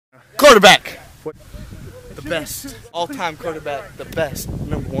Quarterback. The best. All-time quarterback. The best.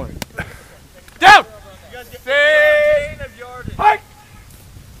 Number one. Down! Gain of yardage. Fight!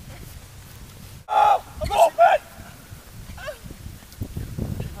 Oh! Go, man!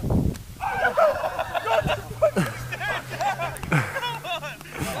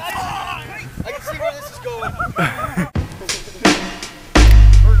 I can see where this is going.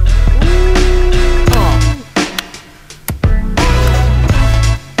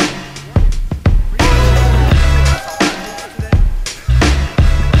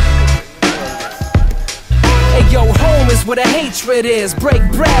 Where the hatred is. Break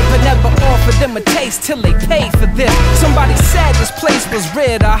bread but never offer them a taste till they pay for this. Somebody said this place was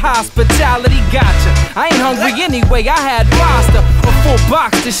rid of hospitality. Gotcha. I ain't hungry anyway, I had pasta, a full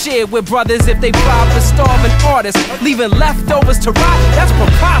box to share with brothers if they bribe for starving artists. Leaving leftovers to rot, that's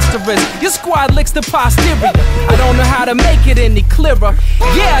preposterous. Your squad licks the posterior. I don't know how to make it any clearer.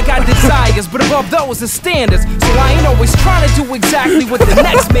 Yeah, I got desires, but above those are standards. So I ain't always trying to do exactly what the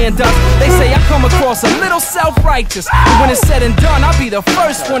next man does. They say I come across a little self-righteous. When it's said and done, I'll be the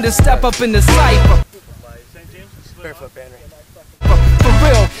first one to step up in the cypher. Barefoot banner. For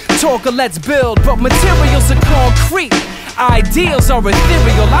real, talk or let's build, but materials are concrete. Ideals are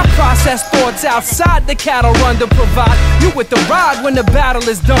ethereal. I process thoughts outside the cattle run to provide you with the ride when the battle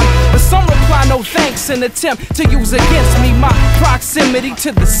is done. But some reply no thanks and attempt to use against me my proximity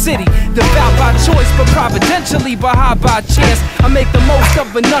to the city. Devout by choice, but providentially by high by chance. I make the most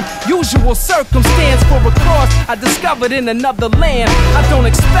of an unusual circumstance for a cause I discovered in another land. I don't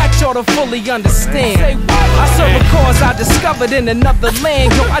expect y'all to fully understand. I serve a cause I discovered in another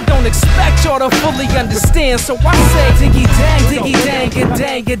land. Yo, I don't expect y'all to fully understand. So I say, diggy dang, diggy dang,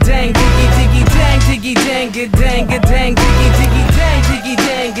 dang, dang, diggy diggy dang, diggy dang, dang, dang, diggy diggy dang, diggy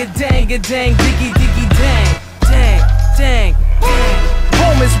dang, dang, dang, diggy diggy dang, dang, dang, dang.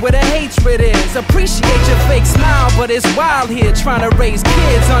 Home is where the hatred is. Appreciate your fake smile, but it's wild here trying to raise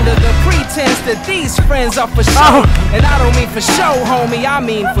kids under the pretense that these friends are for show. And I don't mean for show, homie, I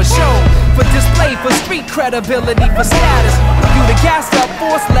mean for show. For display, for street credibility, for status. For you to gas up,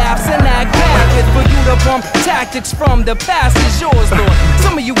 force laughs, and act bad. For you to bump tactics from the past is yours, Lord.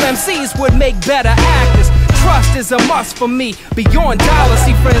 Some of you MCs would make better actors. Trust is a must for me. Beyond dollars,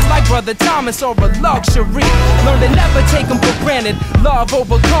 see friends like Brother Thomas or a luxury. Learn to never take them for granted. Love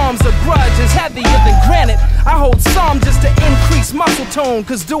overcomes a grudge is heavier than granite. I hold some just to increase muscle tone,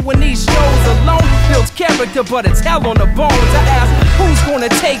 cause doing these shows alone builds character, but it's hell on the bones. I ask, who's gonna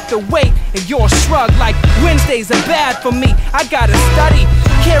take the weight? And you're shrug like Wednesdays are bad for me. I gotta study,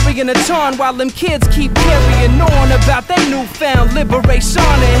 carrying a ton while them kids keep carrying on about their newfound liberation.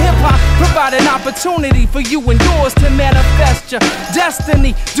 And hip-hop provide an opportunity for you and yours to manifest your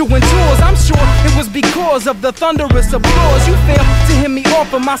destiny. Doing tours, I'm sure it was because of the thunderous applause you feel to hear me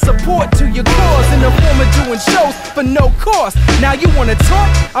offer my support to your cause in the form of doing shows for no cost. Now you wanna talk?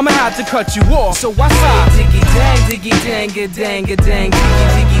 I'ma have to cut you off. So I say, diggy dang, diggy dang, dang, dang, diggy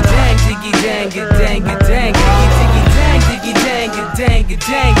diggy dang, diggy dang, dang, dang, diggy diggy dang, diggy dang, dang,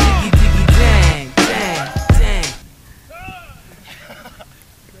 dang, diggy diggy dang, dang, dang.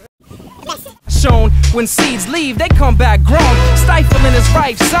 Shown when seeds leave, they come back grown. Stifling is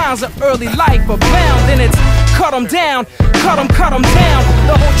rife, signs of early life abound. Then it's cut them down, cut them down.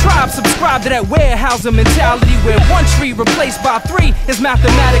 The whole tribe subscribe to that warehousing mentality where one tree replaced by three is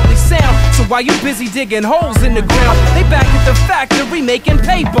mathematically sound. So while you busy digging holes in the ground, they back at the factory making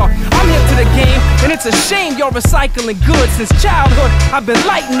paper. I'm hip to the game, and it's a shame you're recycling goods. Since childhood, I've been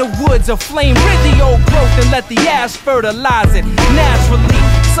lighting the woods aflame. Rid the old growth and let the ash fertilize it naturally.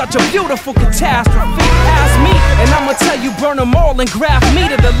 Such a beautiful catastrophe. Ask me, and I'ma tell you, burn them all and graft me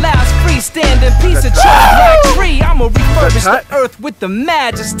to the last freestanding piece of charred black tree. I'ma refurbish the earth with the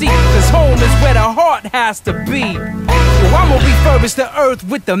majesty, cause home is where the heart has to be. Yo, I'ma refurbish the earth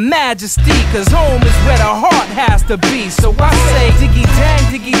with the majesty, cause home is where the heart has to be. So I say, diggy dang,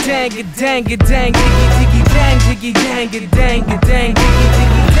 diggy dang, dang, dang, diggy diggy dang, diggy dang, dang, dang, diggy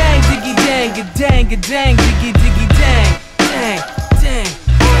diggy dang, diggy dang, dang, dang, diggy diggy dang, dang, dang.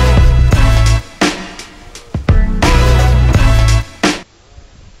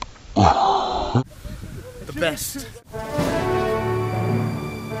 The best.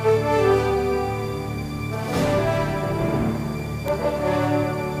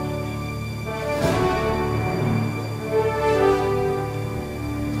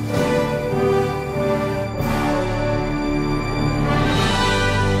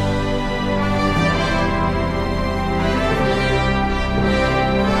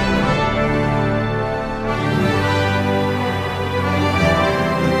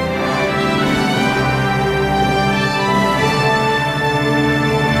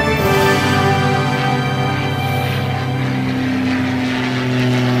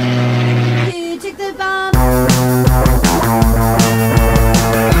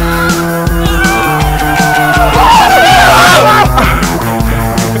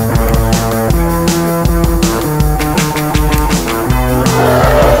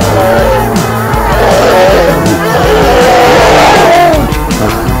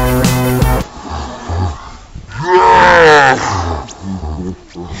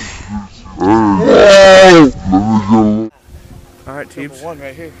 All right, Teebs. One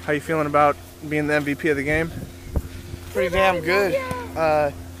right here. How you feeling about being the MVP of the game? Pretty damn good.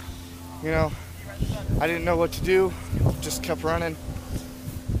 You know, I didn't know what to do. Just kept running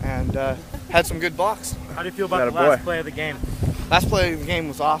and had some good blocks. How do you feel about the last play of the game? Last play of the game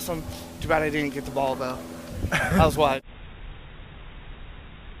was awesome. Too bad I didn't get the ball though. That was wide.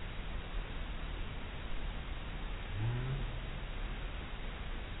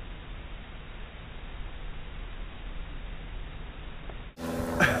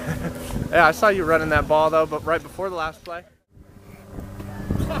 Yeah, I saw you running that ball though, but right before the last play.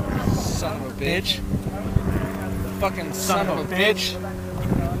 Son of a bitch. Fucking son of a bitch.